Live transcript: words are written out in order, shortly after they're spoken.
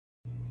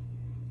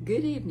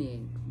Good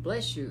evening.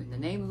 Bless you. In the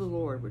name of the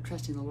Lord, we're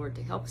trusting the Lord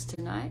to help us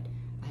tonight.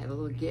 I have a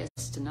little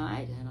guest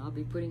tonight, and I'll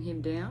be putting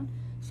him down.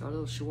 It's our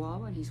little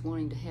Chihuahua, and he's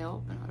wanting to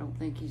help, and I don't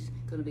think he's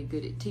going to be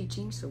good at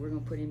teaching, so we're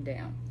going to put him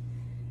down.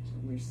 So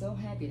we're so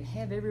happy to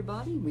have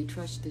everybody. We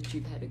trust that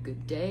you've had a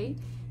good day,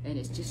 and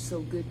it's just so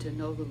good to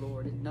know the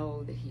Lord and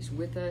know that He's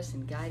with us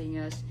and guiding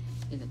us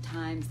in the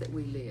times that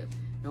we live.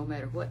 No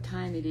matter what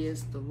time it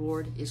is, the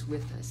Lord is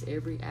with us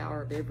every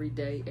hour of every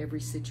day,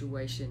 every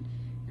situation,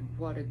 and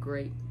what a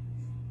great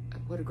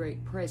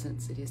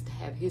presence it is to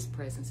have His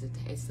presence.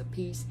 It's a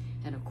peace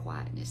and a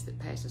quietness that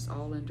passes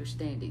all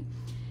understanding.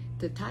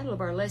 The title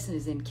of our lesson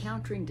is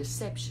Encountering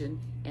Deception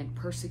and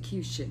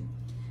Persecution.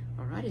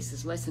 All right, this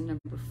is lesson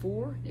number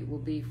 4. It will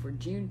be for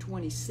June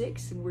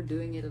 26th, and we're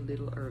doing it a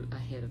little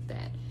ahead of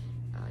that.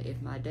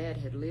 If my dad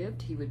had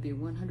lived, he would be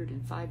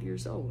 105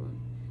 years old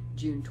on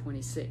June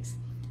 26th.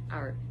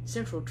 Our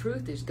central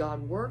truth is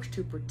God works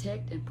to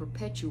protect and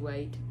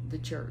perpetuate the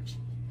church.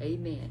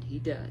 Amen. He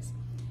does.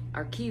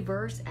 Our key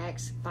verse,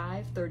 Acts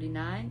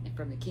 5:39,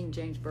 from the King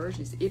James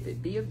Version, is, "If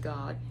it be of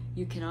God,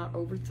 you cannot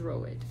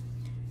overthrow it,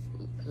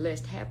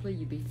 lest haply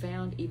you be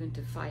found even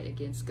to fight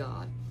against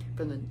God."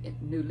 From the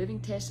New Living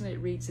Testament, it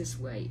reads this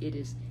way,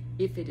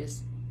 "If it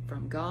is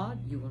from God,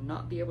 you will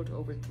not be able to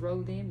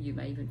overthrow them. You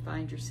may even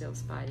find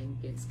yourselves fighting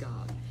against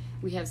God."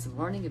 We have some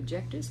learning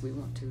objectives we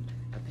want to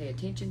pay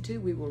attention to.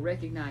 We will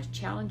recognize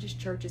challenges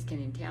churches can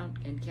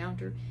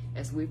encounter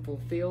as we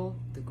fulfill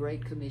the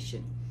Great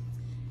Commission.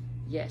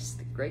 Yes,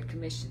 the Great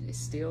Commission is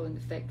still in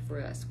effect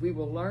for us. We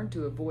will learn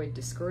to avoid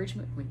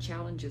discouragement when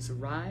challenges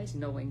arise,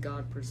 knowing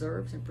God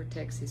preserves and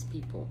protects His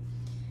people.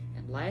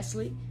 And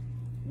lastly,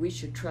 we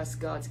should trust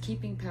God's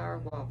keeping power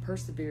while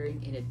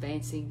persevering in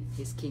advancing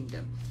His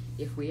kingdom.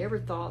 If we ever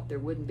thought there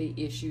wouldn't be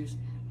issues,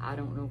 I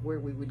don't know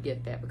where we would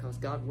get that, because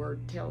God's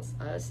Word tells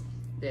us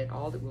that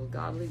all that will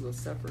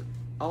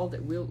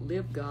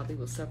live godly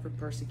will suffer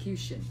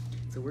persecution.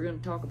 So we're going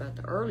to talk about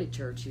the early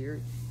church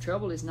here.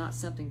 Trouble is not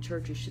something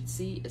churches should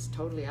see as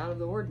totally out of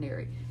the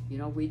ordinary. You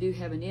know, we do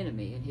have an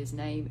enemy, and his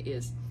name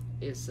is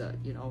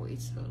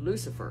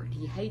Lucifer.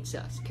 He hates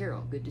us.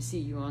 Carol, good to see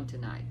you on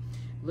tonight.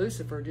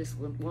 Lucifer just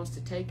wants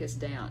to take us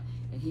down,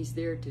 and he's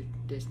there to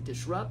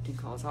disrupt and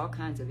cause all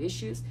kinds of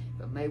issues.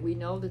 But may we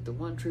know that the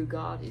one true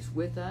God is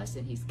with us,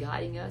 and He's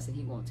guiding us, and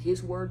He wants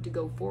His word to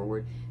go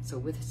forward. So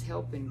with His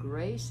help and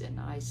grace, and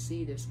I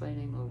see there's somebody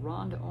named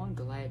LaRonda on,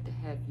 glad to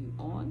have you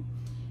on.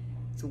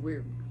 So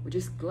we're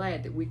just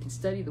glad that we can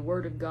study the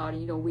Word of God.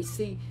 And, you know, we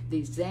see the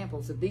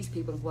examples of these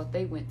people and what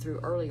they went through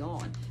early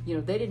on. You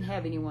know, they didn't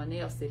have anyone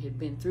else that had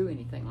been through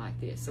anything like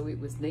this, so it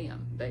was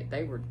them.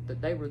 They were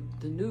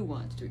the new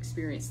ones to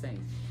experience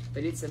things.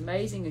 But it's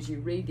amazing as you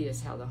read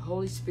this how the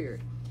Holy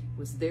Spirit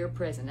was there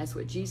present. That's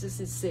what Jesus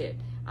has said.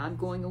 I'm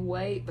going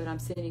away, but I'm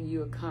sending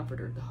you a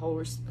comforter, the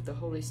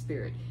Holy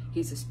Spirit.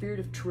 He's a spirit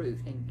of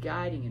truth and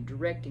guiding and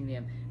directing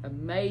them.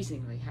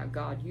 Amazingly how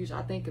God used,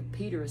 I think of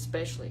Peter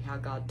especially, how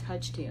God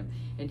touched him.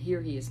 And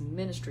here he is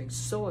ministering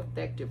so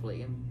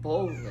effectively and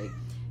boldly,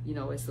 you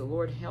know, as the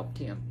Lord helped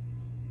him.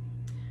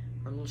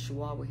 Our little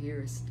Chihuahua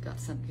here has got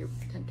something here.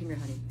 Come here,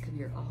 honey. Come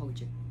here. I'll hold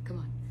you. Come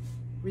on.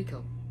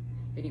 Rico.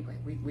 Anyway,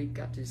 we've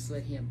got to just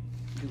let him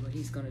do what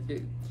he's going to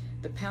do.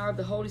 The power of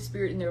the Holy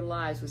Spirit in their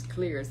lives was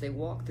clear as they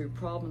walked through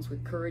problems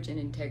with courage and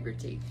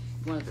integrity.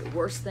 One of the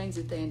worst things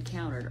that they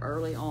encountered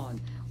early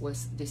on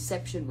was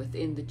deception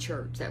within the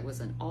church. That was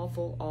an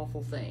awful,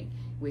 awful thing.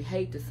 We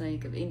hate to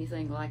think of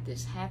anything like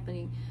this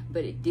happening,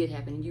 but it did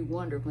happen. And you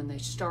wonder when they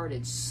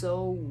started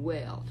so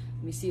well.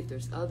 Let me see if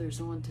there's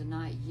others on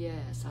tonight.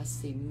 Yes, I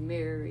see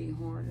Mary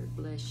Horner.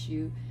 Bless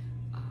you.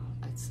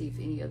 Let's see if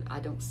any other, I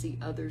don't see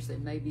others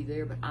that may be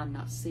there, but I'm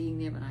not seeing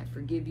them, and I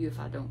forgive you if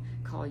I don't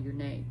call your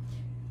name.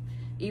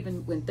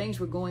 Even when things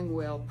were going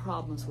well,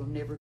 problems will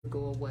never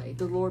go away.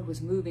 The Lord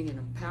was moving in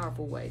a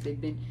powerful way.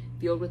 They'd been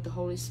filled with the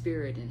Holy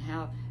Spirit, and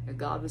how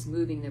God was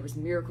moving. There was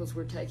miracles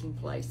were taking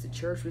place. The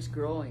church was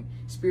growing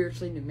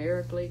spiritually,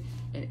 numerically,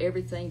 and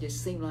everything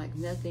just seemed like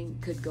nothing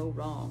could go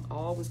wrong.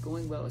 All was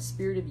going well. A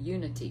spirit of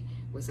unity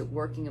was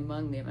working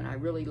among them, and I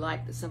really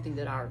liked that something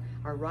that our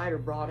writer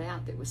brought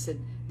out that was said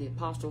the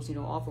apostles, you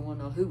know, often want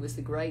to know who was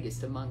the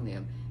greatest among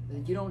them.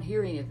 You don't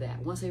hear any of that.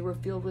 Once they were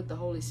filled with the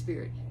Holy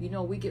Spirit, you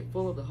know, we get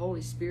full of the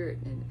Holy Spirit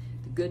and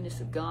the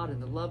goodness of God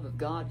and the love of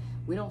God.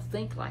 We don't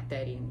think like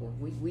that anymore.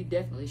 We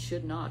definitely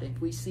should not. If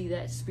we see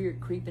that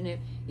Spirit creeping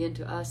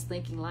into us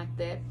thinking like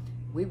that,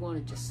 we want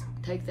to just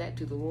take that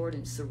to the Lord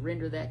and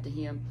surrender that to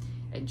Him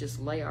and just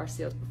lay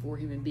ourselves before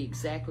Him and be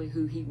exactly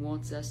who He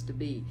wants us to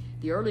be.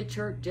 The early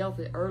church dealt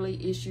with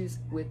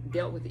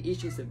the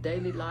issues of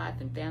daily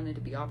life and found them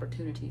to be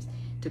opportunities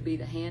to be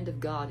the hand of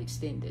God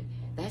extended.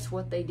 That's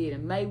what they did.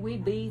 And may we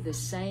be the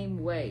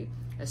same way.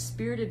 A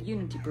spirit of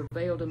unity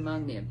prevailed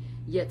among them.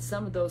 Yet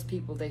some of those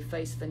people, they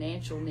faced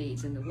financial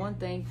needs. And the one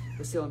thing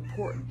was so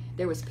important,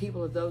 there was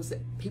people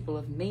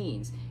of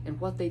means. And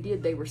what they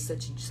did, they were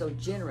so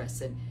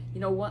generous. And you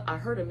know what? I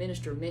heard a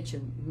minister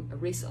mention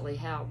recently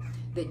how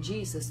that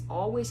Jesus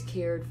always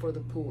cared for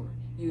the poor.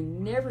 You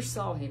never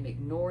saw Him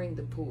ignoring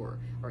the poor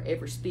or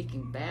ever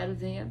speaking bad of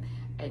them.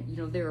 And you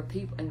know, there are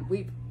people, and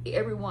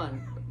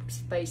everyone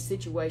faced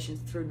situations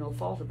through no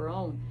fault of our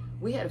own.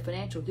 We had a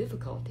financial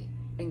difficulty,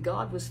 and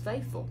God was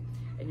faithful.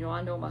 And you know,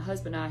 I know my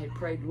husband and I had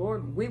prayed,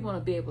 Lord, we want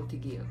to be able to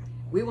give.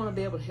 We want to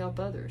be able to help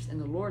others. And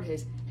the Lord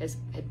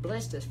had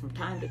blessed us from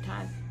time to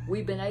time.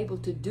 We've been able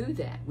to do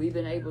that. We've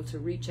been able to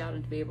reach out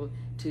and to be able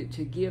to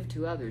give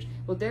to others.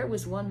 Well, there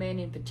was one man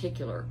in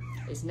particular.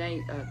 His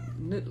name,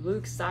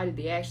 Luke cited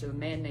the action of a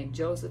man named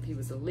Joseph. He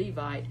was a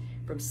Levite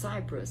from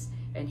Cyprus,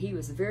 and he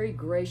was a very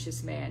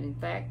gracious man. In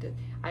fact,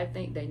 I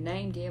think they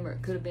named him, or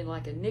it could have been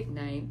like a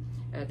nickname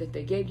that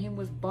they gave him,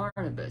 was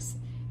Barnabas.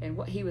 And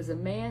he was a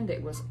man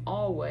that was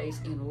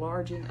always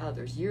enlarging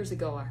others. Years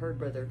ago, I heard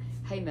Brother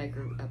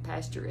Haymaker, a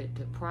pastor at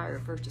the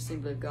Pryor First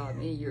Assembly of God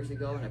many years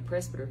ago, and a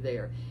presbyter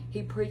there.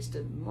 He preached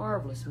a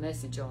marvelous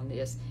message on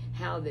this,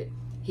 how that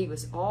he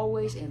was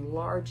always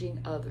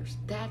enlarging others.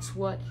 That's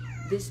what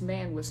this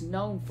man was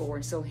known for.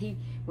 And so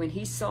when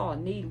he saw a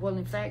need, well,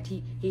 in fact,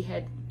 he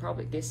had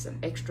probably some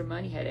extra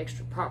money, had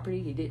extra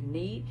property he didn't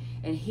need,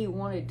 and he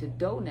wanted to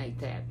donate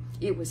that.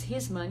 It was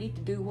his money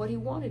to do what he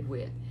wanted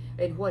with.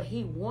 And what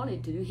he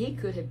wanted to do, he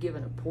could have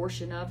given a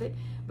portion of it,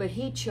 but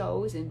he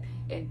chose, and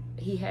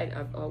he had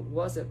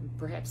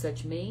perhaps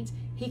such means,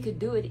 he could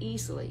do it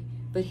easily.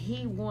 But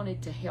he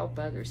wanted to help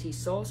others. He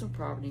sold some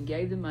property and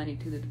gave the money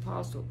to the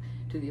apostle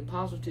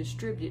to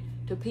distribute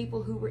to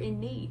people who were in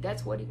need.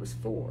 That's what it was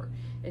for.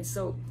 And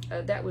so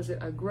that was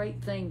a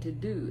great thing to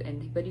do.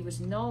 But he was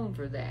known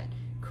for that.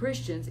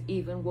 Christians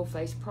even will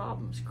face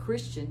problems.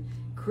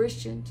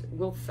 Christians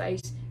will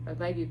face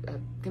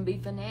can be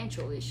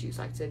financial issues.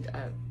 Like I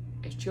said,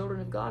 as children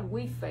of God,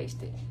 we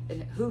faced it.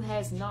 And who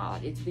has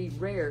not? It'd be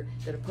rare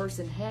that a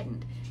person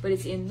hadn't. But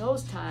it's in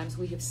those times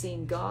we have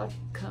seen God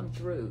come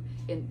through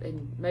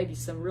in maybe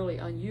some really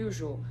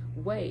unusual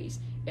ways.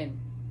 And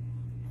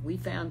we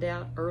found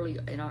out early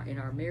in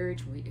our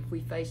marriage, if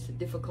we faced a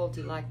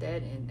difficulty like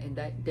that, and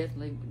that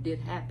definitely did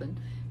happen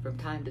from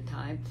time to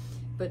time,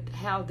 but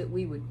how that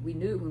we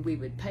knew when we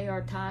would pay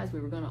our tithes,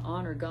 we were going to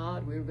honor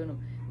God, we were going to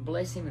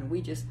bless him, and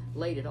we just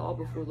laid it all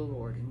before the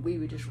Lord, and we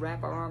would just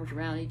wrap our arms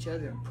around each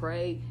other and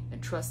pray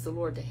and trust the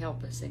Lord to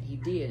help us. And he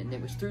did. And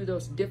it was through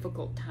those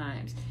difficult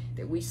times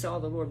that we saw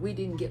the Lord. We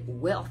didn't get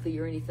wealthy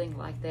or anything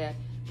like that,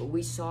 but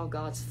we saw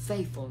God's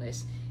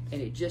faithfulness,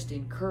 and it just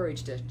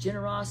encouraged us.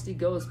 Generosity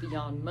goes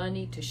beyond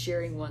money to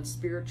sharing one's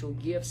spiritual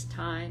gifts,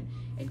 time,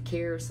 and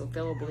care, so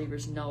fellow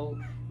believers know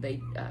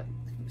they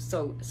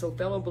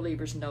fellow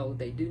believers know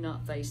they do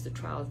not face the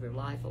trials of their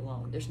life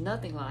alone. There's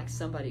nothing like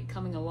somebody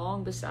coming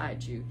along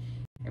beside you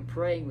and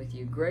praying with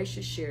you.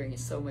 Gracious sharing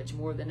is so much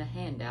more than a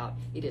handout.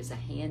 It is a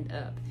hand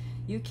up.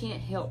 You can't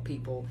help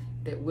people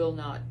that will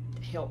not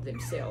help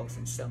themselves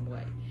in some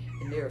way.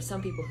 And there are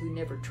some people who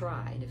never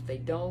try. And if they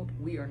don't,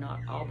 we are not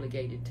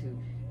obligated to,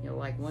 you know,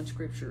 like one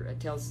scripture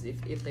tells us,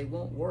 if they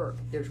won't work,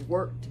 there's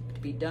work to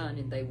be done,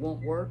 and they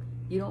won't work,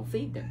 you don't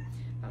feed them.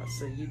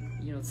 So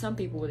you know, some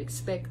people would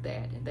expect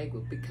that, and they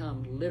would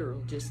become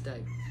literal just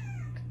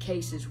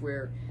cases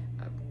where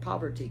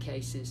poverty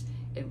cases,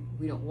 and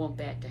we don't want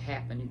that to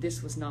happen. And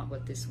this was not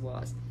what this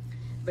was.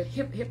 But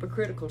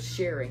hypocritical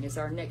sharing is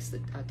our next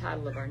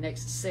title of our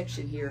next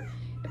section here.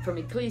 From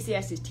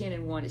Ecclesiastes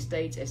 10:1, it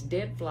states, "As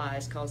dead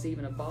flies cause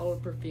even a bottle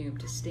of perfume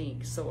to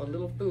stink, so a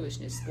little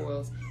foolishness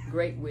spoils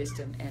great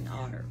wisdom and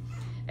honor."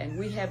 And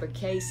we have a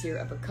case here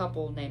of a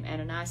couple named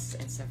Ananias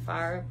and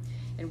Sapphira.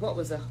 And what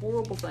was a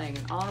horrible thing,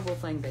 an honorable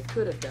thing they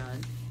could have done,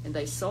 and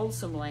they sold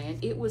some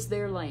land. It was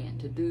their land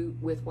to do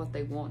with what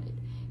they wanted.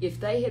 If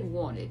they had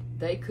wanted,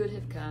 they could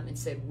have come and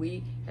said,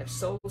 we have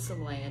sold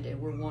some land and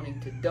we're wanting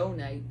to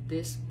donate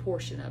this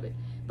portion of it.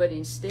 But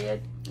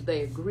instead,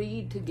 they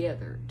agreed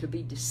together to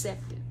be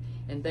deceptive,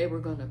 and they were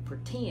going to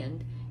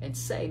pretend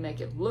and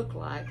make it look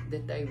like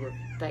that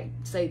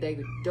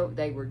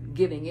they were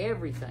giving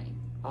everything,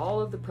 all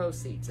of the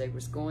proceeds they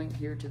was going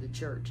here to the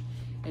church.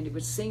 And it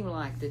would seem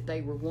like that they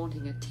were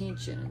wanting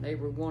attention, and they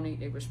were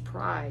wanting, it was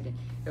pride,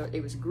 and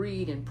it was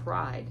greed and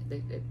pride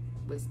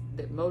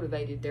that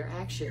motivated their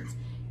actions.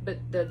 But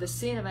the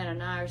sin of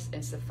Ananias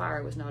and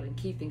Sapphira was not in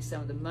keeping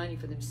some of the money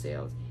for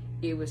themselves.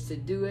 It was to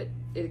do it.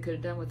 It could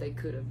have done what they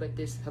could have, but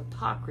this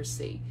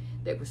hypocrisy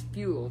that was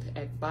fueled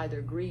by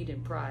their greed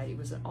and pride. It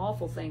was an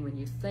awful thing when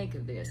you think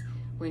of this,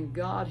 when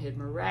God had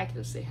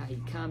miraculously, how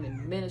he'd come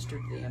and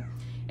ministered to them,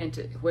 and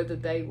to whether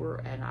they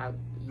were,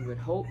 you would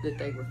hope that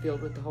they were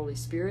filled with the Holy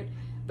Spirit.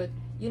 But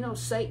you know,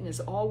 Satan is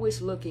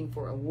always looking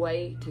for a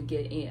way to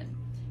get in.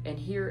 And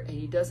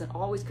he doesn't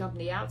always come from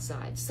the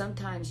outside.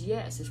 Sometimes,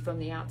 yes, it's from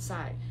the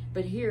outside.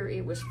 But here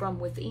it was from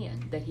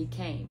within that he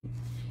came.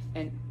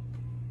 And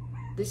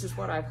this is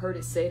what I've heard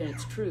it said, and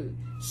it's true.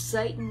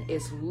 Satan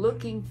is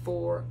looking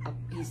for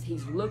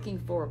he's looking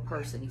for a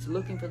person. He's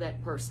looking for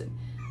that person.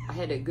 I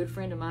had a good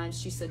friend of mine.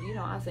 She said, you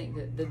know, I think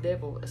that the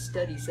devil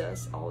studies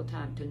us all the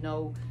time to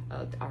know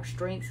our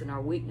strengths and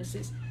our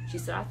weaknesses. She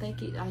said, I think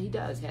he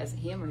does. Has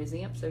him or his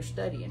imps, they're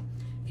studying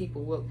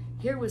people. Well,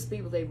 here was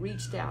people, they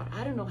reached out.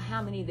 I don't know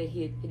how many that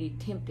he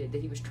tempted,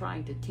 that he was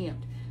trying to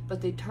tempt, but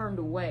they turned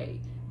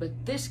away.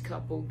 But this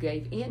couple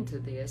gave in to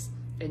this,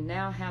 and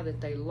now how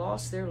that they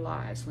lost their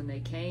lives when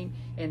they came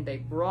and they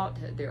brought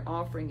their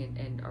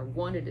offering or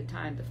one at a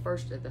time.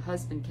 The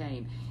husband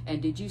came,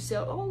 and did you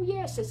sell? Oh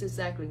yes, that's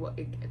exactly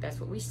that's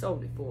what we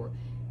sold it for.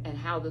 And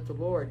how that the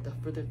Lord,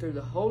 through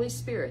the Holy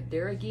Spirit,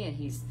 there again,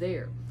 He's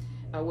there.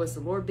 Was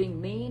the Lord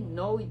being mean?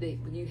 No,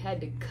 you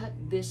had to cut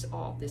this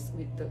off.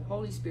 The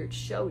Holy Spirit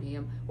showed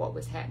him what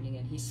was happening,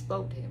 and He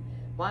spoke to him.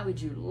 Why would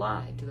you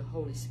lie to the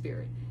Holy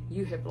Spirit?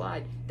 You have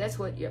lied. That's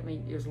what I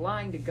mean. You're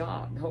lying to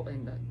God,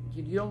 and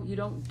you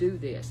don't do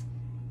this.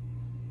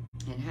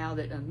 And how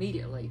that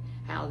immediately,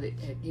 how that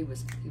he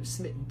was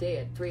smitten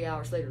dead. 3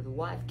 hours later, the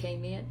wife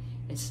came in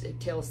and it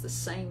tells the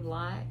same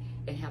lie.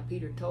 And how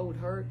Peter told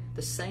her,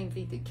 the same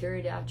feet that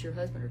carried out your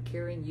husband are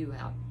carrying you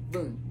out.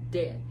 Boom,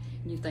 dead.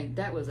 And you think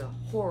that was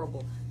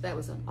that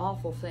was an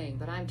awful thing.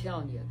 But I'm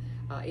telling you,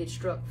 it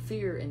struck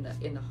fear in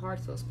the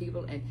hearts of those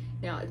people. And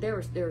now there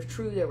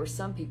were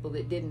some people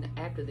that didn't,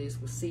 after this,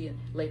 we'll see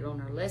later on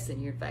our lesson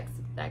here. In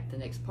fact, the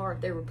next part,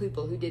 there were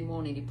people who didn't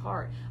want any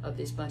part of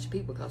this bunch of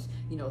people because,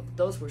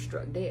 those were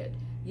struck dead.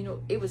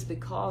 It was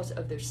because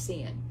of their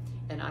sin.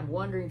 And I'm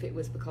wondering if it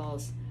was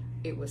because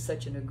it was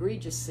such an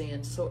egregious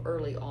sin so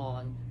early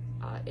on,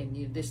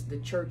 and the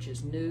church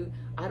is new.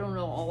 I don't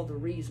know all the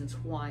reasons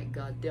why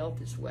God dealt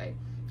this way.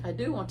 I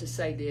do want to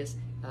say this.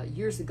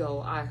 Years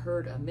ago, I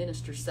heard a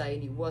minister say,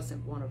 and he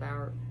wasn't one of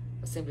our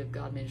Assembly of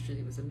God ministers,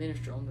 he was a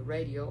minister on the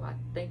radio. I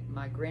think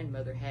my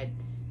grandmother had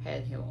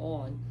him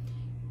on,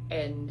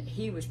 and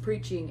he was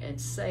preaching and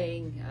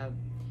saying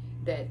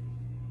that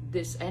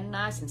this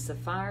Ananias and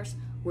Sapphira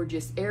were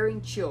just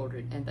erring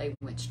children, and they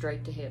went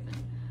straight to heaven.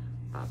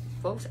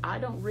 Folks, I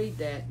don't read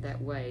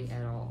that way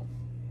at all.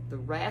 The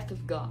wrath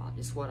of God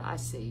is what I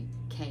see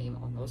came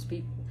on those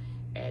people.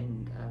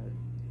 And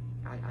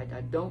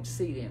I don't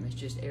see them as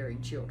just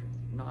erring children.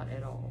 Not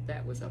at all.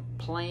 That was a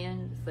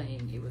planned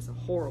thing. It was a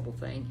horrible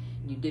thing.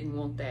 You didn't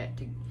want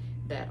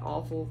that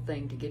awful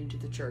thing to get into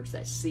the church,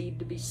 that seed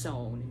to be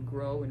sown and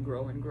grow and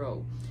grow and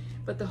grow.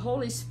 But the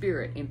Holy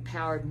Spirit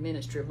empowered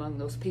ministry among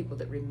those people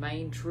that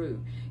remained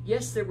true.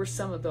 Yes, there were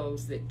some of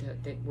those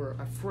that were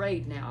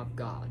afraid now of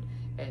God.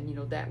 And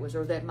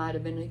that might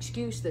have been an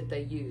excuse that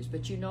they used.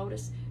 But you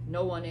notice,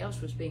 no one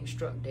else was being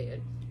struck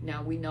dead.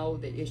 Now we know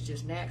that it's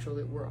just natural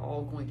that we're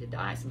all going to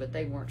die, but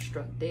they weren't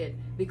struck dead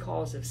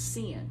because of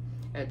sin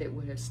that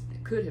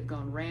could have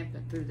gone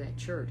rampant through that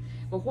church.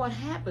 But what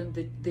happened?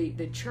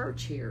 The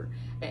church here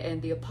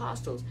and the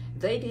apostles,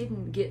 they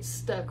didn't get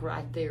stuck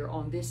right there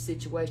on this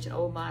situation.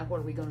 Oh my, what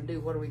are we going to do?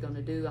 What are we going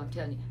to do? I'm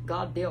telling you,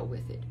 God dealt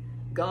with it.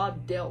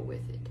 God dealt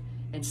with it.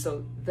 And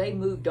so they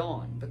moved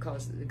on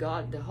because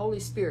the Holy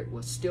Spirit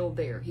was still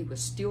there. He was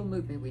still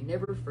moving. We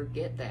never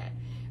forget that.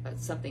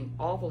 Something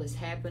awful has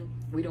happened.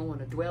 We don't want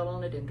to dwell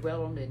on it and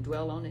dwell on it and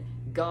dwell on it.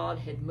 God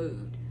had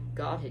moved.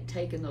 God had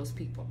taken those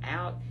people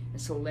out,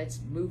 and so let's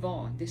move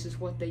on. This is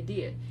what they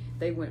did.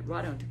 They went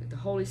right on to it. The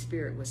Holy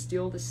Spirit was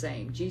still the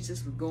same.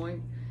 Jesus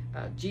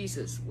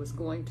was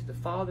going to the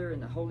Father,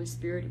 and the Holy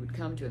Spirit would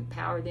come to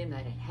empower them.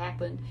 That had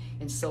happened,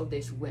 and so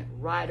this went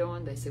right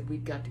on. They said,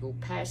 we've got to go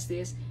past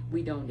this.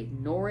 We don't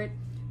ignore it,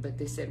 but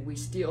they said we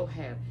still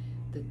have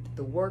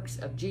the works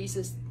of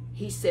Jesus.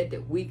 He said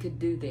that we could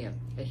do them.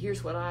 And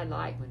here's what I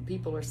like when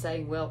people are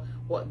saying, well,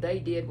 what they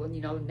did, well,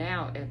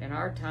 now in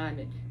our time,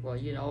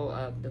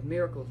 the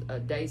miracles,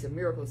 days of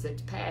miracles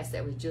that's past,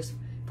 that was just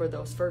for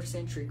those first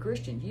century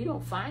Christians. You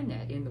don't find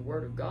that in the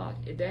Word of God.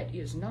 That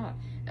is not.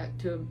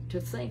 To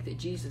think that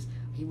Jesus,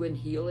 He wouldn't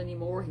heal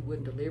anymore, He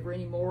wouldn't deliver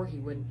anymore, He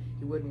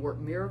wouldn't work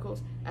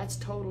miracles, that's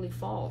totally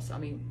false. I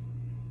mean,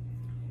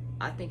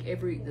 I think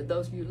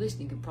those of you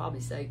listening can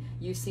probably say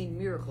you've seen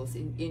miracles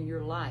in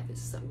your life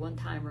at one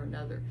time or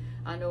another.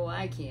 I know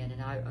I can,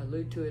 and I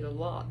allude to it a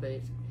lot, but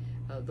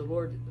the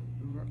Lord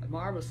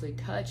marvelously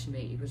touched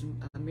me. It was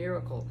a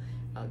miracle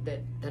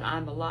that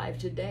I'm alive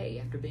today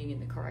after being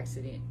in the car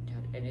accident,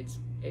 and it's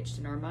etched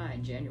in our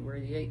mind, January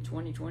the 8th,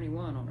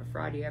 2021, on a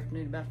Friday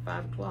afternoon about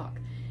 5 o'clock.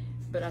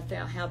 But I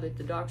found how that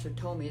the doctor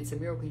told me it's a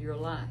miracle you're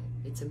alive.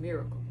 It's a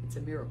miracle. It's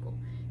a miracle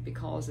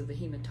because of the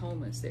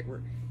hematomas that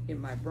were in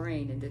my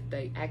brain, and that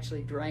they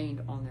actually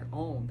drained on their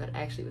own. But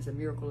actually it was a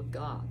miracle of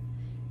God.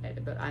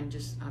 But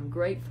I'm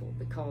grateful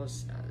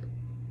because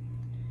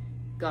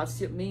God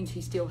still means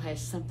He still has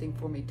something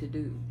for me to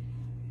do.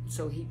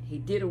 So he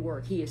did a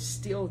work. He is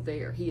still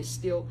there. He is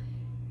still.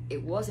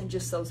 It wasn't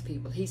just those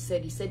people. He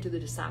said to the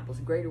disciples,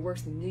 greater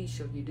works than these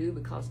shall you do,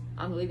 because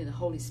I'm leaving the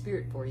Holy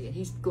Spirit for you, and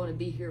He's going to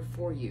be here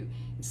for you.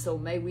 And so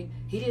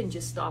He didn't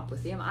just stop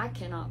with them. I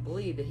cannot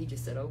believe that He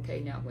just said, okay,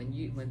 now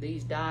when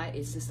these die,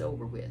 it's just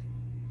over with.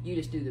 You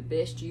just do the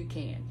best you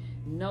can.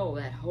 Know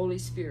that Holy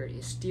Spirit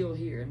is still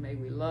here, and may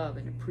we love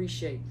and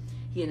appreciate.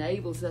 He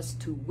enables us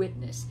to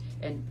witness,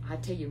 and I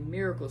tell you,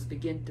 miracles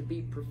begin to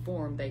be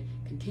performed. They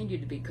continue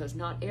to be, because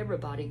not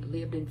everybody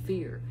lived in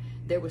fear.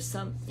 There was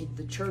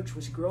the church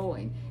was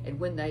growing, and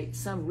when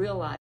some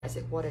realized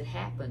that what had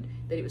happened,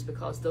 that it was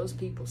because those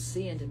people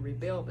sinned and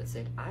rebelled, but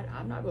said,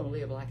 I'm not going to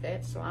live like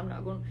that, so I'm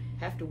not going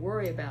to have to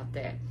worry about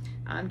that.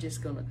 I'm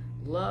just going to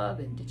love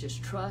and to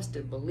just trust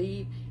and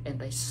believe. And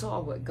they saw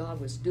what God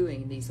was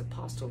doing in these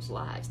apostles'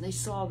 lives, and they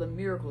saw the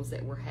miracles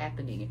that were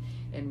happening.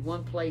 And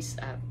one place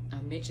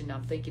I mentioned,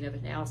 I'm thinking of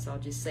it now, so I'll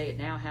just say it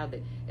now, how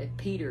that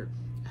Peter,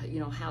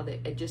 how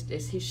that just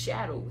as his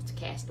shadow was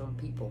cast on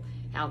people,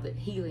 how that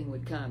healing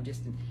would come,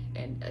 just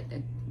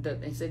and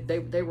said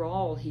they were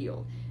all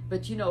healed.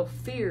 But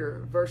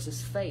fear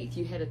versus faith.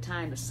 You had a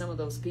time that some of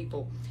those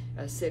people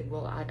said,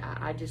 well,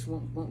 I just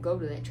won't go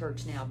to that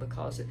church now,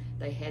 because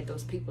they had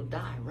those people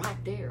die right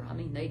there. I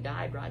mean, they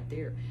died right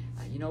there.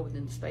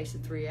 Within the space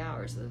of 3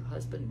 hours, the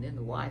husband and then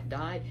the wife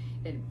died.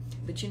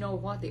 But you know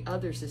what? The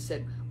others have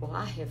said, well,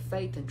 I have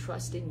faith and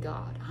trust in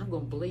God. I'm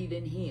going to believe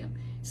in Him.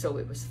 So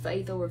it was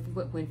faith over.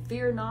 When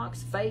fear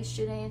knocks, faith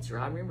should answer.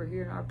 I remember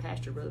hearing our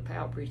pastor, Brother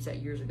Powell, preach that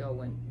years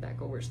ago, back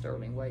over at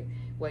Sterling way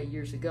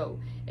years ago.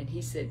 And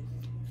he said,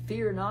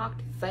 fear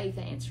knocked, faith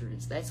answered.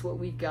 That's what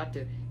we've got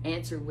to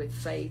answer with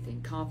faith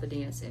and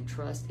confidence and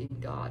trust in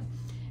God.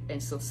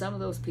 And so some of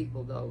those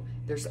people, though,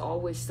 there's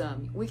always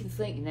some. We can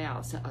think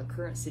now, a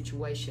current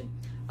situation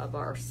of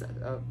our,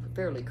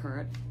 fairly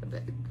current,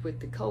 with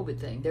the COVID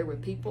thing. There were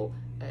people,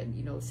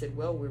 and said,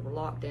 well, we were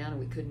locked down and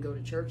we couldn't go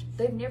to church.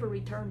 They've never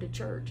returned to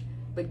church.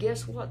 But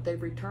guess what?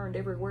 They've returned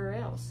everywhere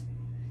else.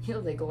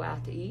 They go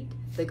out to eat,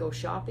 they go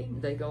shopping,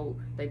 they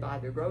buy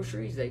their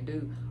groceries, they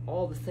do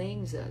all the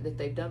things that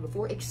they've done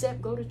before,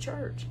 except go to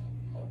church.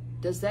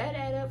 Does that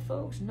add up,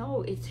 folks?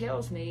 No, it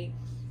tells me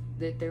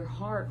that their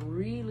heart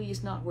really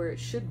is not where it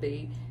should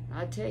be.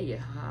 I tell you,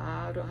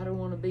 I don't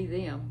want to be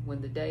them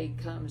when the day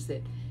comes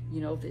that,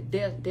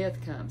 that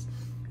death comes.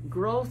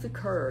 Growth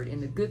occurred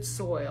in the good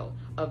soil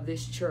of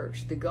this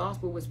church. The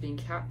gospel was being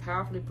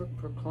powerfully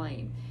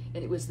proclaimed,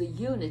 and it was the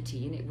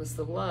unity and it was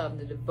the love and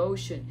the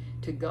devotion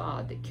to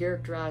God that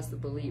characterized the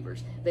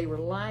believers. They were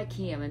like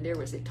Him, and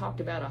they talked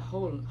about a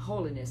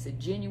holiness, a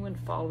genuine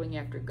following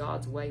after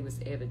God's way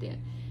was evident.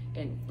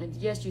 And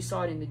yes, you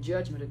saw it in the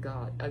judgment of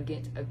God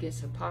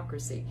against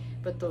hypocrisy,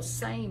 but those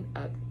same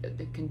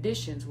the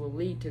conditions will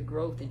lead to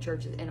growth in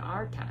churches. In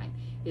our time,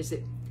 is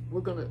that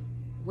we're going to,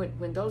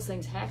 when those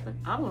things happen,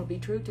 I'm going to be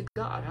true to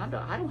God.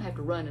 I don't have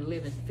to run and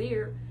live in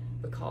fear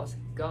because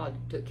God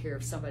took care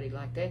of somebody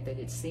like that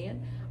had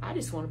sinned. I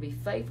just want to be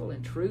faithful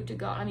and true to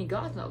God. I mean,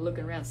 God's not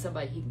looking around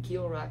somebody He can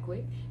kill right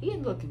quick. He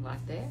ain't looking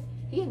like that.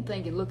 He ain't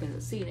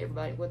seeing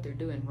everybody what they're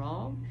doing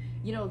wrong.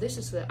 This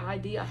is the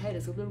idea I had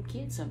as a little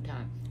kid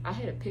sometime. I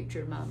had a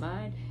picture in my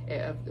mind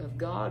of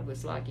God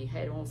was like He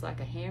had almost like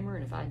a hammer,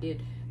 and if I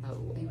did,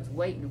 He was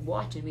waiting and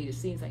watching me to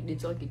see if I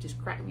did so He could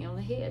just crack me on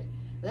the head.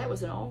 That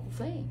was an awful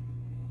thing.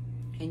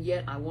 And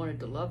yet I wanted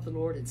to love the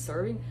Lord and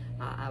serve Him.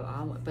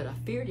 But I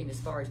feared Him as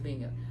far as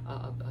being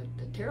a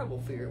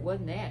terrible fear. It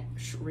wasn't that.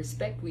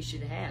 Respect we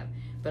should have.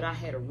 But I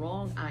had a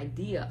wrong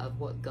idea of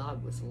what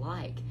God was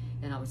like.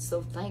 And I was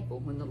so thankful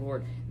when the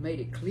Lord made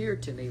it clear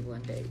to me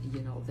one day,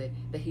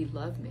 that He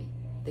loved me.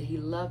 That He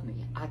loved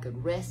me. I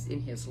could rest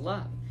in His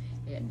love.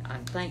 And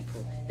I'm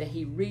thankful that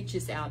He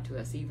reaches out to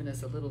us even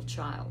as a little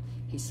child.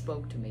 He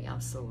spoke to me. I'm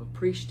so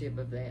appreciative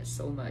of that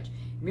so much.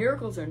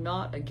 Miracles are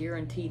not a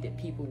guarantee that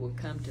people will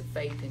come to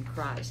faith in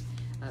Christ.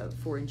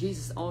 For in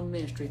Jesus' own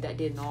ministry, that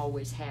didn't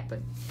always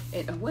happen.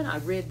 And when I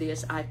read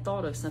this, I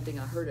thought of something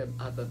I heard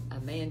of a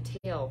man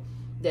tell,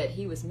 that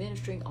he was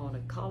ministering on a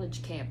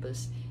college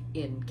campus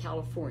in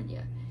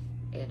California.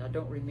 And I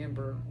don't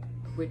remember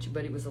which,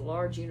 but it was a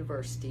large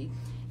university.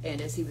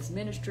 And as he was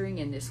ministering,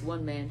 and this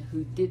one man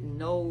who didn't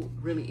know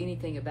really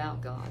anything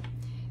about God,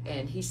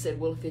 and he said,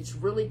 well, if it's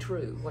really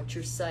true what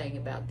you're saying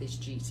about this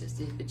Jesus,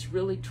 if it's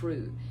really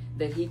true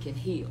that He can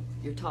heal,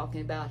 you're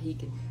talking about He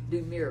can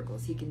do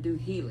miracles, He can do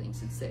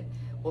healings, and said,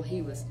 well,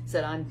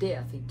 said, I'm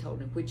deaf. He told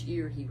him which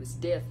ear he was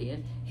deaf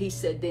in. He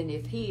said, then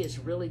if He is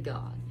really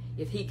God,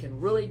 if He can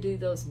really do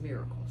those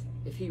miracles,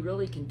 if He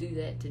really can do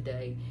that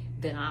today,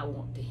 then I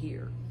want to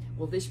hear.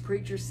 Well, this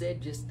preacher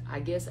said, just, I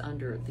guess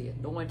under the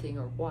anointing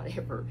or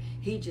whatever,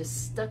 he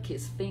just stuck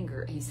his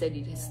finger, he said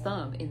his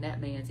thumb in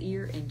that man's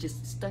ear and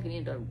just stuck it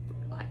into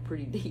like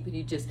pretty deep, and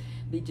he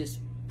just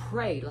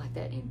prayed like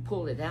that and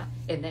pulled it out,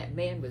 and that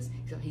man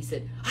he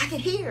said, I can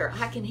hear.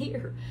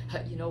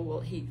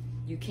 Well,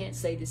 you can't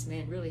say this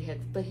man really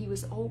had, but he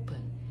was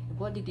open. And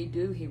what did he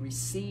do? He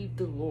received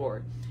the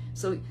Lord.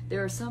 So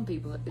there are some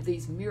people,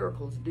 these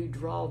miracles do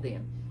draw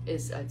them.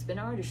 It's been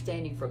our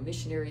understanding from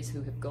missionaries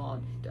who have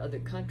gone to other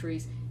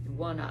countries, and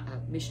one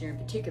missionary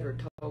in particular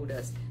told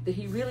us that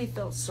he really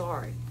felt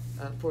sorry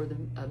for the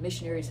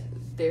missionaries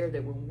there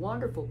that were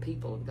wonderful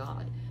people of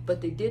God, but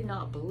they did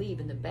not believe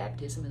in the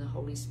baptism in the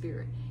Holy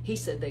Spirit. He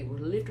said they were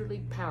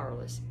literally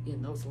powerless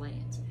in those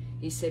lands.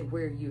 He said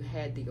where you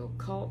had the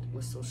occult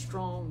was so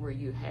strong, where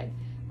you had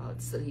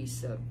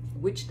these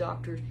witch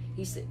doctors,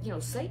 he said,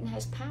 Satan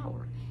has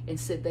power, and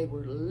said they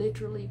were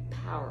literally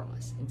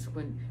powerless. And so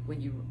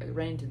when you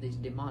ran into these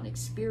demonic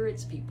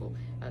spirits, people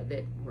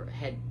that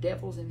had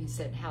devils in, he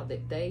said how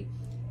that they,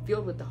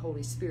 filled with the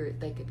Holy Spirit,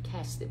 they could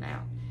cast them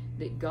out.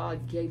 that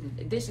God gave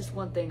them. This is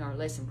one thing our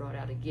lesson brought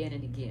out again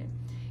and again,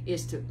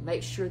 is to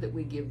make sure that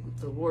we give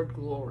the Lord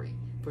glory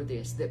for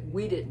this, that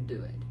we didn't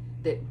do it,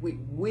 that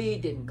we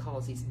didn't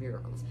cause these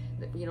miracles.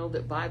 That, you know,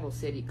 the Bible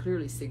said, He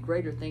clearly said,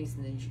 greater things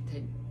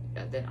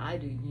than I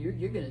do,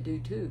 you're going to do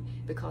too,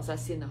 because I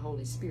send the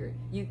Holy Spirit.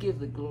 You give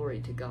the glory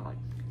to God.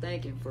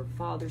 Thank Him for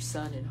Father,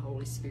 Son, and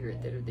Holy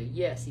Spirit that are there.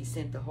 Yes, He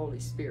sent the Holy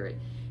Spirit.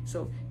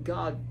 So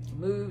God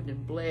moved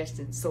and blessed,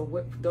 and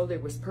so though there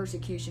was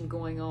persecution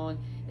going on,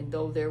 and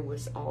though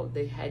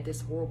they had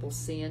this horrible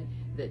sin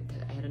that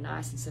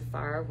Ananias and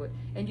Sapphira,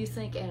 and you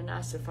think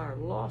Ananias and Sapphira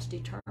lost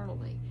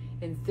eternally,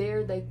 and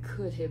there they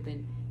could have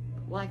been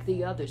like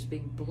the others,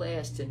 being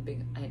blessed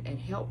and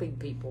helping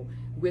people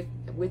with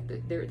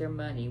their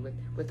money,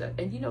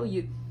 and you know,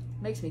 you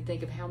makes me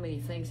think of how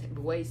many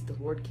ways the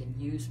Lord can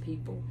use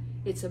people.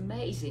 It's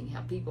amazing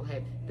how people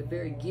have the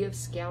very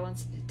gifts,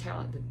 talents,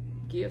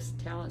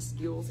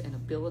 skills, and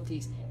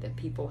abilities that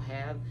people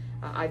have.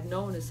 I've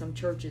known of some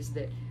churches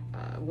that,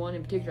 one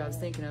in particular I was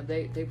thinking of,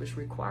 they was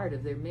required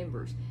of their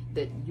members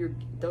that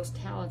those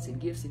talents and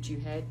gifts that you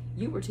had,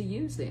 you were to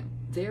use them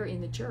there in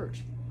the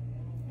church.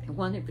 And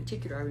one in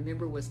particular I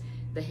remember was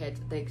they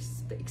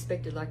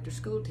expected, like their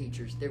school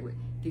teachers,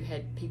 you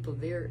had people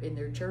there in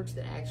their church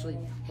that actually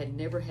had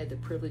never had the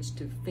privilege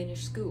to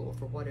finish school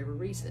for whatever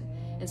reason,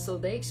 and so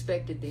they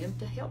expected them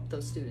to help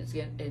those students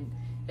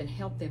and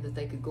help them that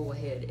they could go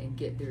ahead and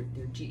get their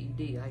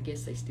GED. I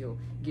guess they still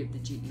give the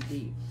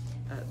GED,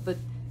 but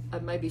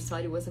maybe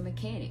somebody was a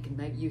mechanic, and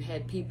maybe you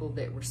had people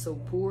that were so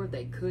poor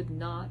they could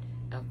not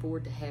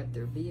afford to have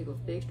their vehicle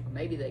fixed, or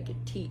maybe they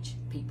could teach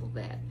people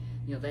that.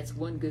 You know, that's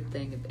one good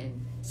thing,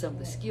 and some of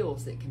the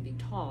skills that can be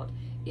taught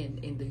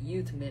in the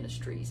youth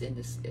ministries, in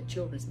the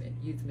children's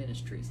youth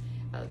ministries.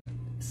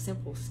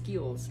 Simple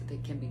skills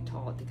that can be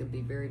taught that can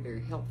be very,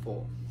 very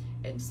helpful.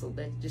 And so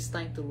just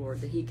thank the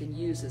Lord that He can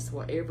use us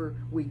whatever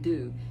we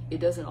do. It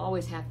doesn't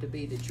always have to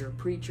be that you're a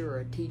preacher or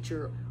a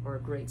teacher or a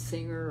great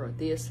singer or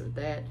this or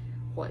that.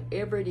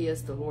 Whatever it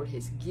is the Lord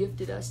has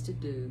gifted us to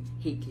do,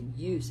 He can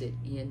use it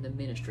in the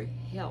ministry.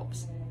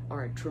 Helps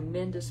are a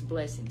tremendous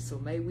blessing. So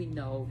may we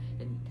know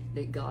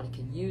that God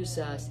can use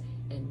us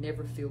and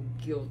never feel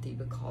guilty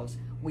because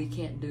we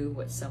can't do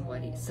what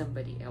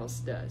somebody else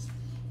does.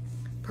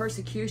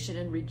 Persecution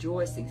and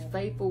rejoicing.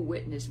 Faithful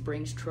witness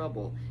brings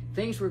trouble.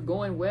 Things were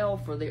going well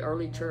for the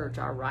early church,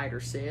 our writer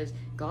says.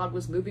 God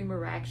was moving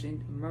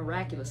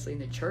miraculously,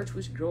 and the church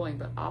was growing,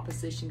 but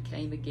opposition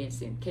came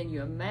against Him. Can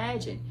you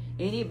imagine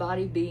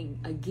anybody being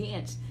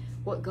against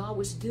what God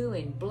was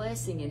doing,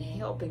 blessing and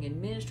helping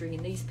and ministering,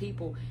 and these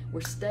people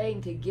were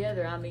staying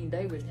together? I mean,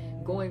 they was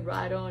going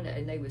right on,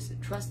 and they was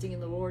trusting in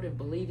the Lord and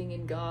believing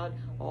in God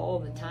all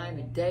the time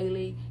and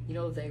daily. You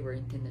know, they were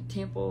in the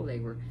temple, they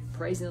were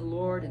praising the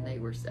Lord, and they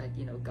were,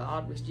 you know,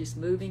 God was just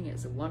moving.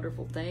 It's a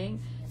wonderful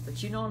thing.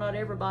 But you know, not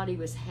everybody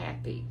was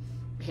happy.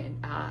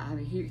 And I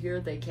mean, here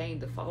they came,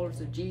 the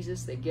followers of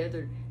Jesus. They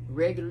gathered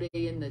regularly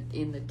in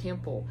the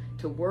temple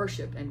to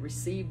worship and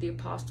receive the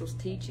apostles'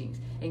 teachings.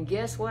 And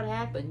guess what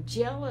happened?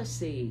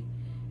 Jealousy.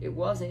 It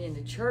wasn't in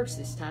the church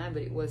this time,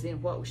 but it was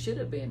in what should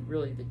have been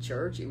really the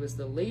church. It was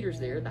the leaders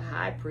there, the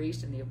high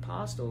priest and the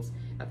apostles.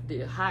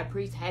 The high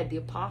priest had the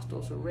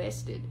apostles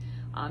arrested.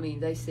 I mean,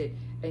 they said,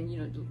 and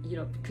you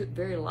know,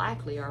 very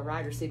likely, our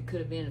writer said, could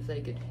have been if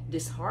they could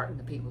dishearten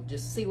the people.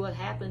 Just see what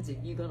happens if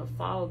you're going to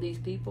follow these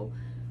people.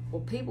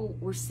 Well, people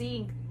were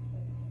seeing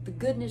the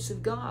goodness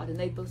of God, and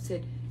they both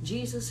said,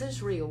 Jesus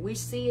is real. We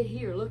see it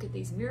here. Look at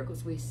these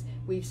miracles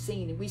we've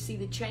seen, and we see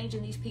the change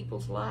in these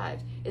people's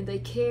lives, and they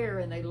care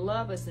and they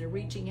love us and they're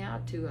reaching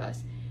out to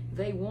us.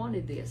 They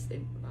wanted this.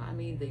 I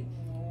mean,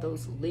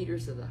 those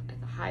leaders of the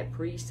high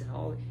priest and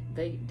all,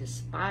 they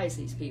despise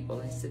these people,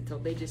 and so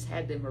they just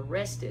had them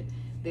arrested.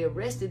 They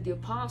arrested the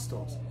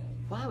apostles.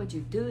 Why would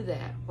you do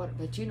that?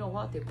 But you know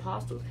what? The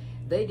apostles,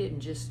 they didn't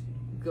just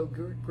go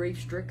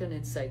grief-stricken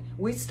and say,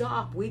 we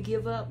stop, we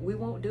give up, we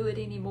won't do it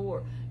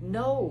anymore.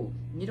 No.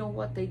 You know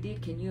what they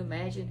did? Can you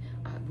imagine?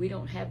 We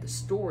don't have the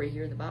story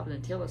here in the Bible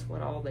and tell us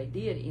what all they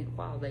did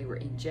while they were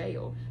in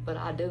jail, but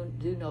I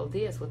do know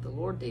this, what the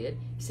Lord did.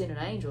 He sent an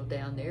angel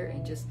down there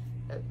and just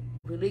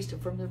released them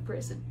from their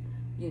prison.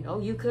 You know,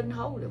 you couldn't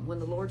hold them. When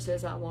the Lord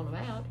says, I want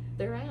them out,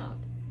 they're out.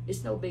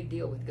 It's no big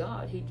deal with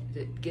God. He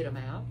did get them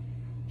out.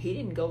 He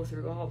didn't go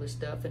through all the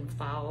stuff and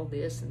file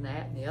this and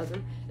that and the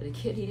other.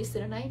 He just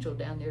sent an angel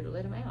down there to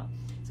let him out.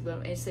 So,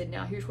 and said,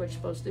 now here's what you're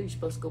supposed to do. You're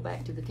supposed to go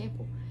back to the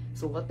temple.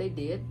 So what they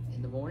did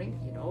in the morning,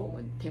 you know,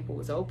 when the temple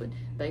was open,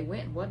 they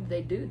went, and what did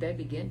they do? They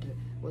began to,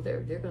 well,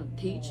 they're going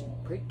to teach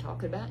and preach,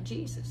 talking about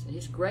Jesus and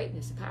His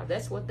greatness and power.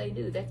 That's what they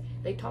do.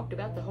 They talked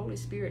about the Holy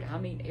Spirit. I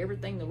mean,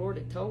 everything the Lord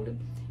had told them.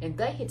 And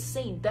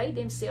they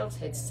themselves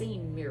had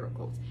seen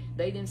miracles.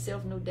 They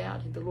themselves, no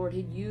doubt, the Lord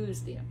had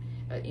used them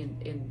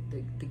in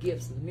the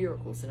gifts of the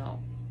miracles and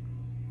all.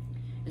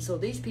 And so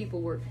these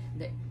people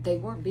they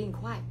weren't being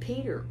quiet.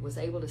 Peter was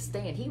able to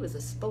stand. He was a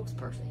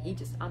spokesperson.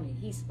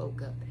 He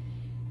spoke up.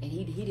 And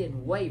he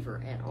didn't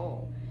waver at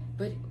all.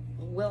 But,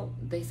 well,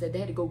 they said they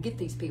had to go get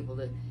these people.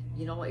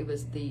 You know, it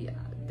was the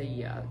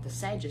the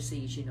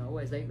Sadducees, you know,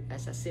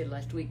 as I said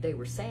last week, they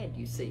were sad,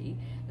 you see.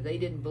 They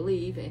didn't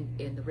believe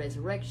in the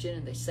resurrection,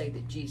 and they say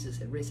that Jesus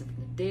had risen from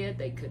the dead.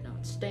 They could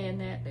not stand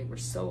that. They were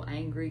so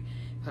angry.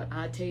 But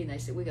I tell you, and they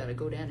said, we got to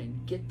go down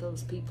and get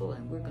those people,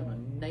 and we're going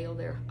to nail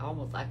their,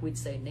 almost like we'd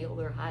say, nail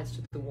their hides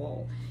to the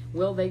wall.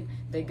 Well, they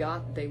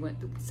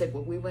said,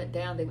 well, we went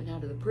down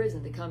to the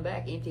prison. They come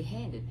back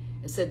empty-handed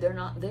and said they're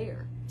not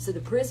there. So the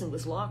prison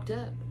was locked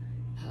up.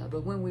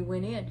 But when we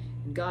went in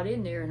and got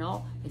in there and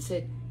all, and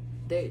said,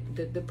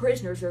 the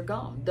prisoners are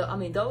gone.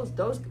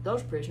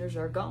 Those prisoners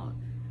are gone.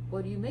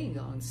 What do you mean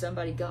gone?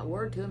 Somebody got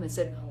word to them and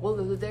said, well,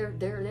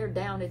 they're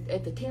down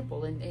at the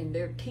temple and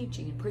they're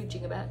teaching and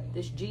preaching about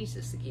this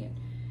Jesus again.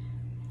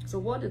 So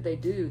what did they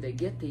do? They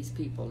get these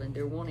people and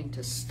they're wanting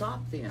to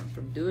stop them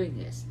from doing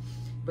this.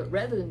 But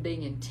rather than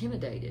being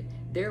intimidated,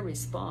 their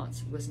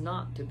response was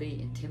not to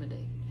be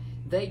intimidated.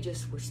 They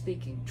just were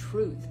speaking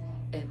truth,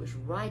 and it was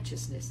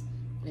righteousness.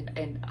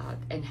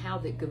 And how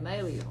that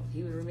Gamaliel,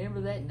 you would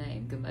remember that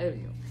name,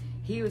 Gamaliel,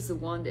 he was the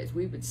one that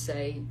we would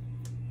say,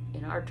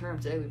 in our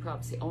terms today, we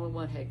probably say the only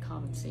one had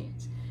common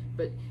sense.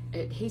 But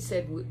he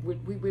said,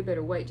 we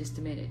better wait just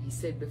a minute. He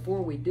said,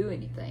 before we do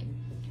anything,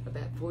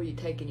 before you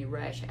take any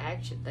rash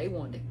action, they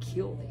wanted to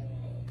kill them.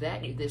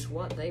 That's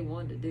what they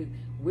wanted to do.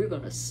 We're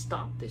going to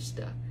stop this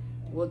stuff.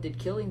 Well, did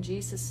killing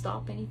Jesus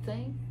stop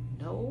anything?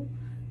 No.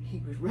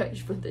 He was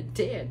raised from the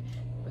dead.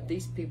 But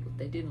these people,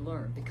 they didn't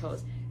learn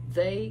because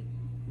they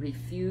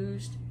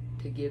refused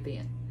to give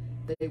in.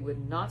 They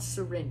would not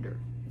surrender.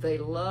 They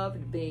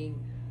loved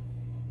being,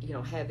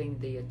 having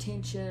the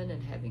attention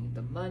and having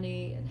the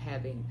money and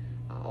having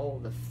all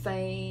the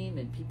fame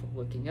and people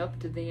looking up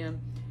to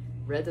them,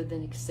 rather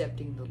than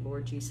accepting the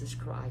Lord Jesus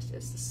Christ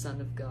as the Son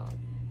of God.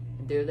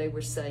 And there they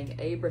were saying,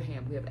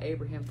 Abraham, we have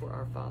Abraham for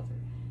our father.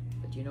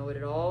 But it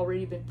had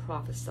already been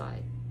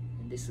prophesied.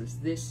 And this was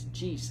this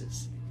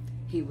Jesus.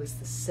 He was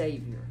the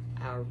Savior,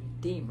 our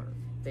Redeemer.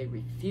 They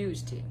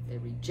refused him. They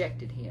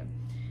rejected him.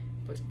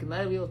 But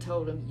Gamaliel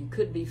told them, you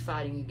could be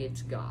fighting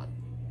against God.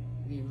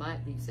 You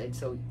might be. And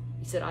so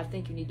he said, I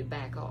think you need to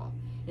back off.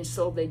 And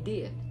so they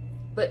did.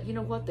 But you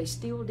know what they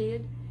still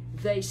did?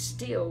 They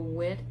still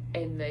went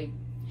and they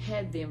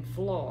had them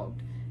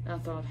flogged. And I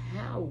thought,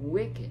 how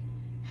wicked,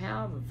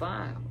 how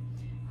vile.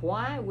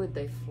 Why would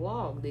they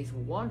flog these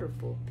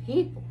wonderful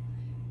people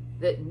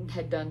that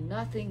had done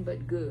nothing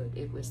but good?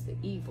 It was the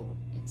evil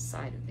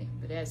inside of them.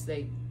 But as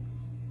they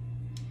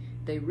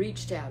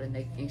reached out and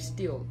they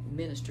still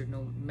ministered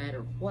no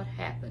matter what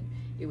happened.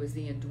 It was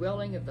the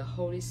indwelling of the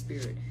Holy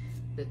Spirit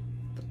that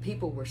the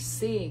people were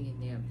seeing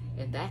in them,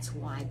 and that's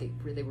why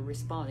they were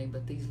responding,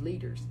 but these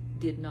leaders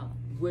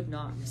would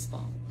not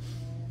respond.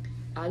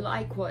 I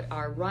like what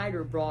our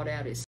writer brought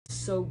out. It's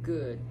so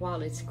good.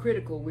 While it's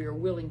critical we are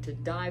willing to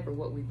die for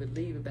what we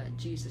believe about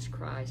Jesus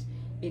Christ,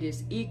 it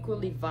is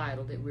equally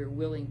vital that we're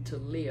willing to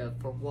live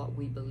for what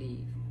we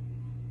believe.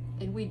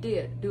 And we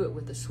did do it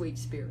with a sweet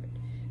spirit.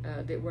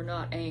 That we're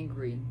not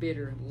angry and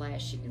bitter and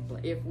lashing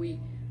and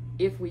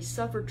if we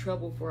suffer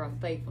trouble for our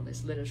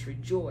faithfulness, let us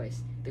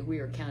rejoice that we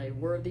are counted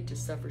worthy to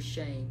suffer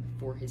shame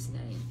for his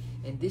name.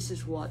 And this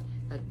is what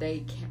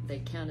they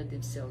counted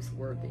themselves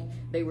worthy.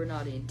 They were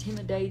not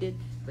intimidated,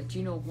 but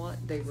you know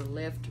what? They were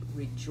left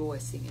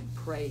rejoicing and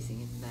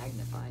praising and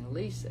magnifying.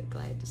 Lisa,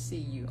 glad to see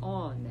you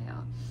on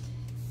now.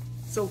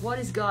 So what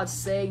is God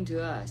saying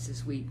to us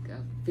as we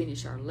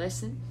finish our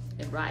lesson?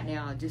 And right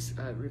now, I just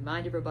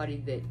remind everybody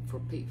that for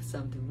people,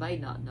 some who may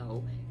not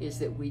know, is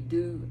that we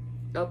do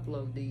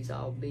upload these.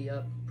 I'll be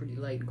up pretty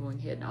late going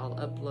ahead, and I'll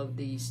upload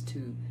these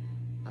to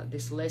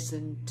this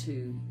lesson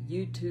to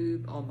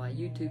YouTube, on my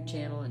YouTube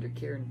channel under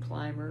Karen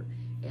Clymer,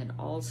 and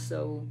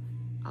also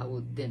I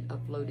will then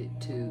upload it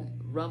to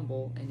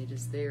Rumble, and it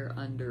is there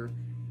under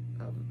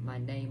my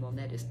name on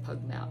that is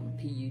Pug Mountain,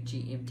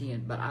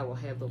 PUGMTN, but I will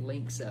have the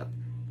links up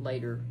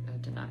later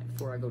tonight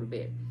before I go to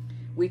bed.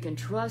 We can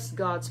trust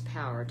God's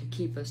power to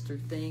keep us through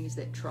things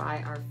that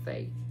try our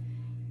faith,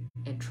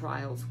 and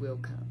trials will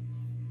come.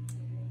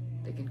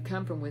 They can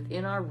come from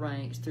within our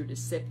ranks through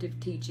deceptive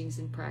teachings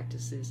and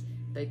practices.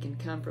 They can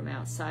come from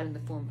outside in the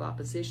form of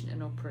opposition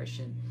and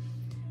oppression.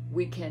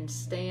 We can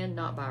stand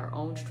not by our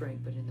own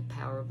strength, but in the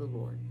power of the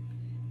Lord.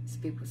 As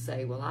people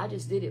say, well, I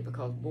just did it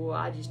because, boy,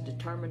 I just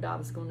determined I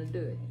was going to do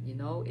it.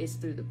 It's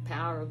through the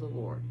power of the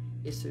Lord.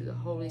 It's through the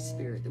Holy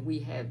Spirit that we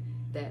have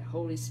that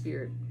Holy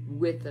Spirit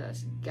with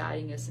us,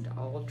 guiding us into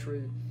all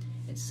truth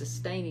and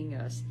sustaining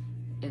us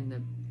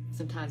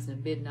sometimes in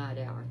the midnight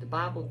hour. The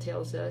Bible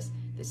tells us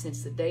that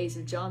since the days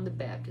of John the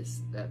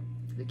Baptist,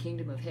 the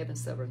kingdom of heaven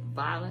suffereth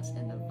violence,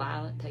 and the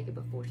violent take it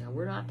by force. Now,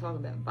 we're not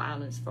talking about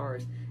violence as far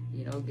as,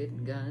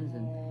 getting guns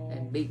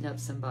and beating up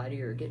somebody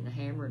or getting a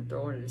hammer and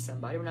throwing it at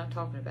somebody. We're not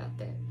talking about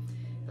that.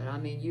 But I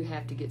mean, you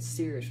have to get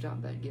serious. We're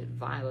talking about get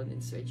violent,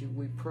 and so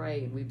we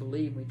pray and we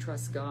believe and we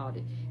trust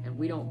God, and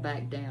we don't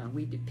back down.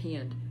 We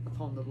depend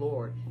upon the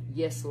Lord.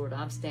 Yes, Lord,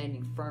 I'm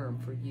standing firm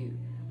for you.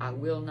 I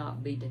will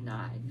not be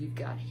denied. You've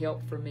got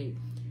help for me.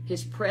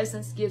 His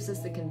presence gives us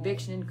the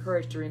conviction and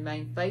courage to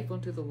remain faithful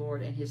to the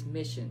Lord and his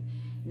mission.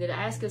 And then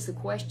ask us a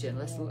question.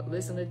 Let's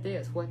listen to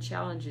this. What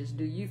challenges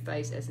do you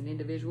face as an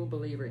individual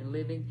believer in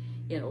living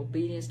in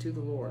obedience to the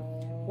Lord?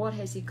 What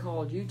has He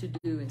called you to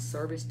do in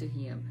service to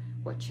Him?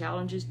 What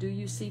challenges do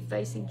you see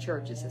facing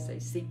churches as they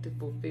seek to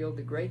fulfill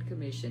the Great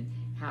Commission?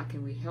 How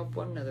can we help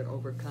one another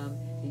overcome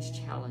these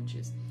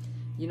challenges?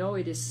 You know,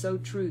 it is so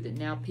true that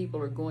now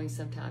people are going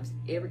sometimes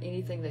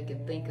anything they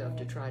can think of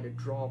to try to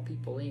draw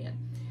people in.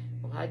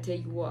 Well, I tell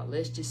you what,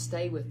 let's just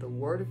stay with the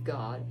Word of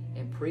God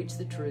and preach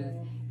the truth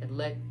and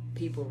let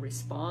people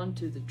respond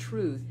to the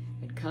truth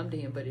and come to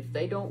Him. But if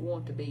they don't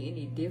want to be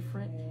any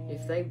different,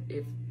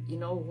 if you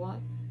know what,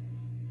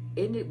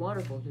 isn't it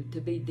wonderful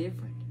to be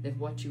different than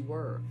what you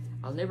were?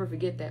 I'll never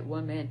forget that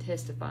one man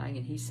testifying,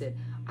 and he said,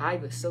 I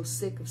was so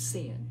sick of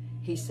sin.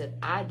 He said,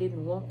 I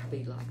didn't want to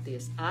be like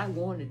this. I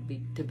wanted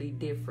to be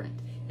different.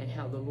 And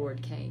how the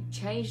Lord came,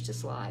 changed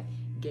his life,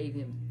 gave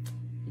him,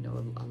 you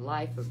know, a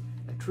life of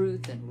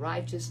truth and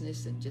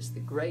righteousness and just the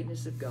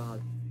greatness of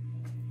God.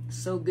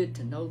 So good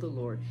to know the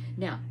Lord.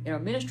 Now, in our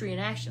ministry in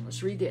action,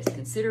 let's read this.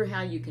 Consider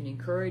how you can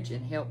encourage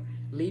and help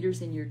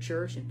leaders in your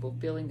church in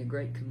fulfilling the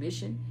Great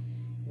Commission.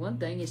 One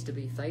thing is to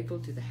be faithful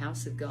to the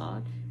house of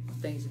God. One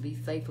thing is to be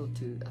faithful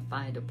to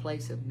find a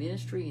place of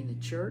ministry in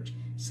the church.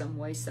 Some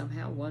way,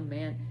 somehow, one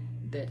man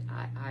that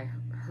I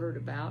heard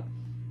about,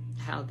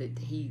 how that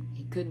he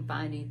couldn't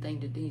find anything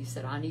to do. He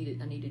said, I need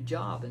a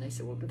job. And they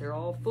said, well, but they're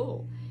all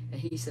full. And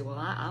he said, well,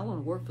 I want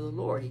to work for the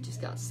Lord. He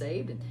just got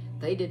saved, and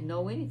they didn't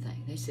know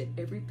anything. They said,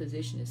 every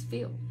position is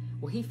filled.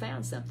 Well, he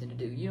found something to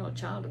do. You know, a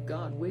child of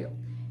God will.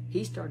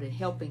 He started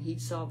helping. He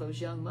saw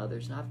those young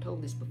mothers, and I've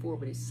told this before,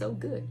 but it's so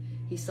good.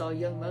 He saw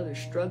young mothers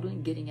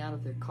struggling, getting out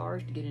of their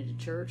cars to get into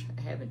church,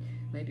 having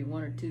maybe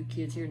 1 or 2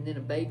 kids here and then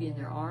a baby in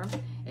their arms,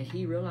 and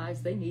he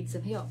realized they need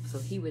some help. So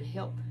he would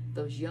help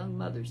those young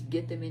mothers,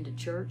 get them into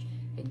church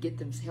and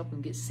help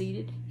them get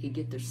seated. He'd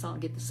get the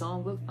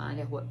songbook, find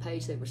out what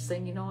page they were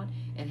singing on,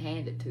 and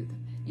hand it to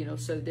them. You know,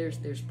 so there's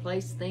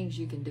things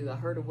you can do. I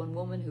heard of one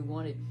woman who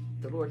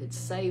the Lord had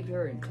saved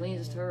her and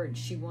cleansed her, and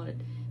she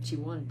wanted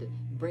to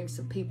bring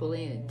some people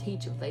in and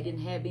teach them. They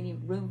didn't have any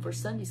room for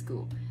Sunday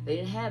school. They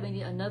didn't have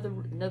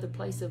another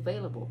place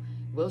available.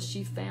 Well,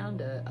 she found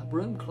a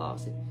broom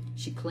closet.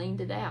 She cleaned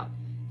it out.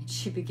 And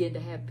she began to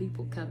have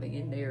people coming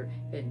in there,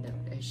 and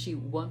as she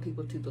won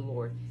people to the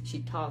Lord,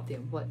 she taught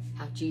them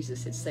how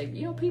Jesus had saved.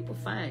 You know, people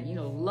find,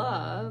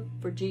 love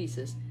for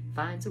Jesus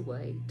finds a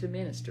way to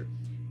minister.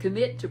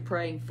 Commit to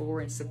praying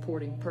for and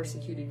supporting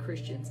persecuted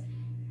Christians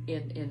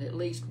in at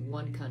least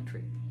one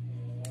country.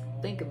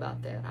 Think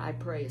about that. I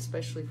pray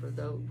especially for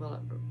those,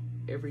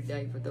 every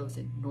day for those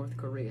in North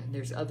Korea, and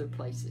there's other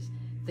places.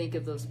 Think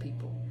of those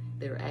people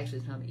that are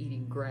actually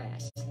eating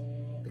grass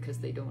because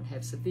they don't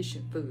have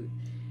sufficient food.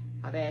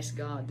 I've asked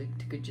God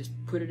to could just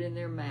put it in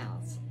their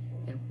mouths,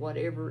 and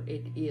whatever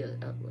it is,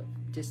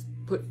 just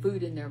put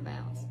food in their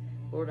mouths.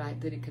 Lord,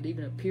 that it could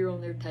even appear on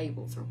their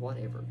tables or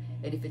whatever.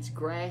 And if it's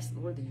grass,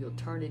 Lord, that you'll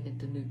turn it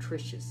into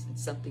nutritious and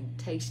something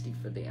tasty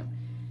for them.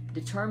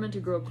 Determined to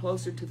grow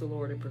closer to the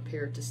Lord and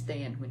prepare to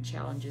stand when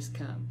challenges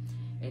come.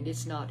 And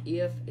it's not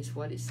if, it's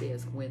what it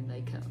says when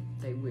they come.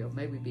 They will.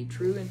 May we be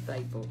true and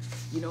faithful.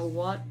 You know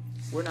what?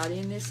 We're not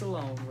in this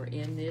alone. We're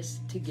in this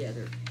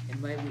together.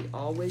 And may we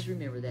always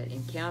remember that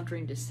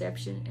encountering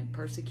deception and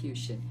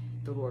persecution,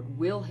 the Lord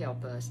will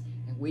help us,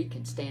 and we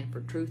can stand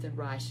for truth and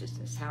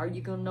righteousness. How are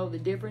you going to know the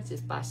difference?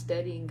 It's by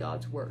studying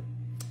God's Word.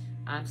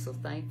 I'm so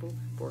thankful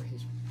for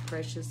His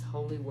precious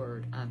holy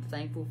Word. I'm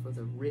thankful for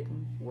the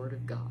written Word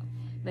of God.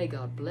 May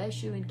God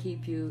bless you and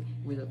keep you.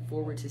 We look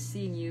forward to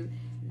seeing you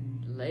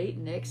late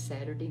next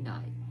Saturday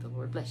night. The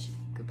Lord bless you.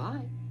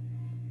 Goodbye.